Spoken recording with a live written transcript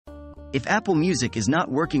If Apple Music is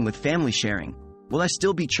not working with family sharing, will I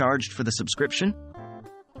still be charged for the subscription?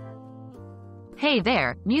 Hey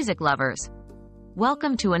there, music lovers!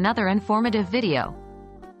 Welcome to another informative video.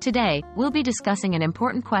 Today, we'll be discussing an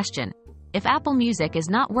important question. If Apple Music is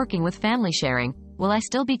not working with family sharing, will I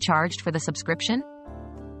still be charged for the subscription?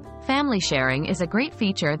 Family sharing is a great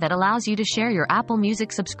feature that allows you to share your Apple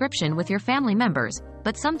Music subscription with your family members,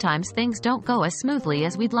 but sometimes things don't go as smoothly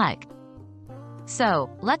as we'd like. So,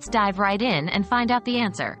 let's dive right in and find out the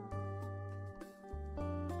answer.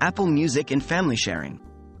 Apple Music and family sharing.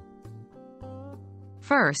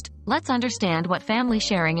 First, let's understand what family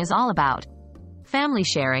sharing is all about. Family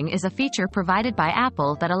sharing is a feature provided by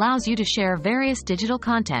Apple that allows you to share various digital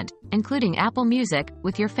content, including Apple Music,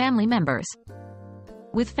 with your family members.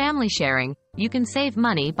 With family sharing, you can save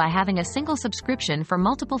money by having a single subscription for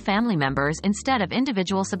multiple family members instead of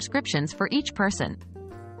individual subscriptions for each person.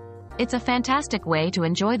 It's a fantastic way to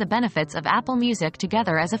enjoy the benefits of Apple Music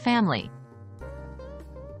together as a family.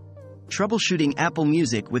 Troubleshooting Apple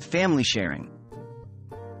Music with family sharing.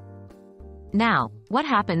 Now, what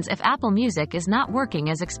happens if Apple Music is not working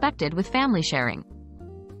as expected with family sharing?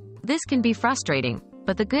 This can be frustrating,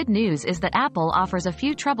 but the good news is that Apple offers a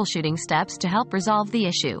few troubleshooting steps to help resolve the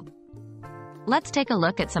issue. Let's take a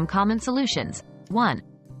look at some common solutions. 1.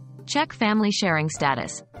 Check family sharing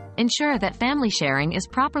status. Ensure that family sharing is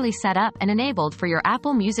properly set up and enabled for your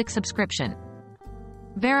Apple Music subscription.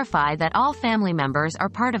 Verify that all family members are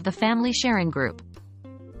part of the family sharing group.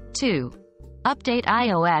 2. Update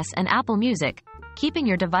iOS and Apple Music. Keeping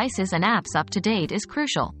your devices and apps up to date is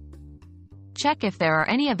crucial. Check if there are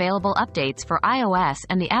any available updates for iOS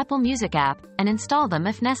and the Apple Music app, and install them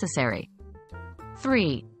if necessary.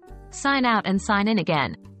 3. Sign out and sign in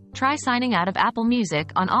again. Try signing out of Apple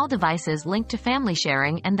Music on all devices linked to family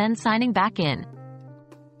sharing and then signing back in.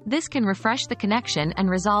 This can refresh the connection and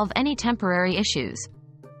resolve any temporary issues.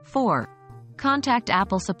 4. Contact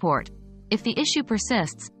Apple support. If the issue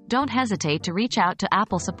persists, don't hesitate to reach out to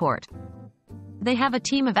Apple support. They have a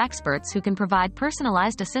team of experts who can provide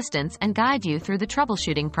personalized assistance and guide you through the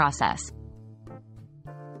troubleshooting process.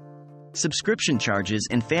 Subscription charges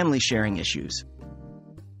and family sharing issues.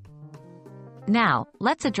 Now,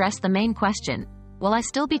 let's address the main question. Will I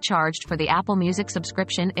still be charged for the Apple Music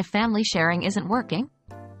subscription if family sharing isn't working?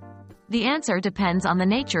 The answer depends on the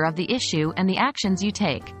nature of the issue and the actions you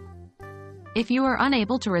take. If you are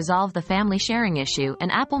unable to resolve the family sharing issue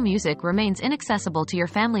and Apple Music remains inaccessible to your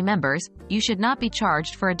family members, you should not be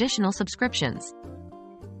charged for additional subscriptions.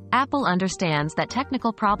 Apple understands that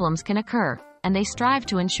technical problems can occur, and they strive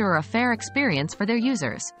to ensure a fair experience for their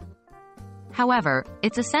users. However,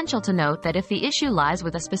 it's essential to note that if the issue lies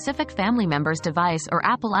with a specific family member's device or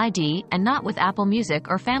Apple ID and not with Apple Music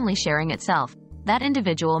or family sharing itself, that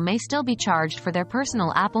individual may still be charged for their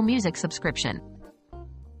personal Apple Music subscription.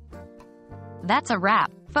 That's a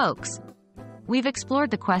wrap, folks. We've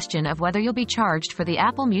explored the question of whether you'll be charged for the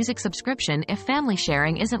Apple Music subscription if family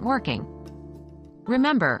sharing isn't working.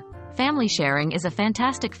 Remember, family sharing is a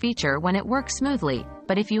fantastic feature when it works smoothly,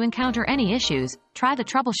 but if you encounter any issues, try the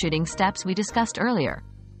troubleshooting steps we discussed earlier.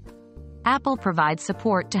 Apple provides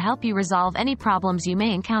support to help you resolve any problems you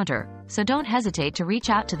may encounter, so don't hesitate to reach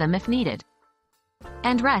out to them if needed.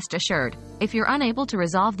 And rest assured, if you're unable to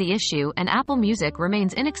resolve the issue and Apple Music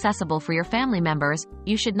remains inaccessible for your family members,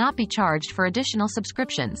 you should not be charged for additional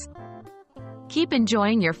subscriptions. Keep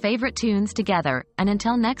enjoying your favorite tunes together, and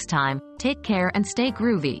until next time, take care and stay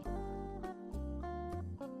groovy.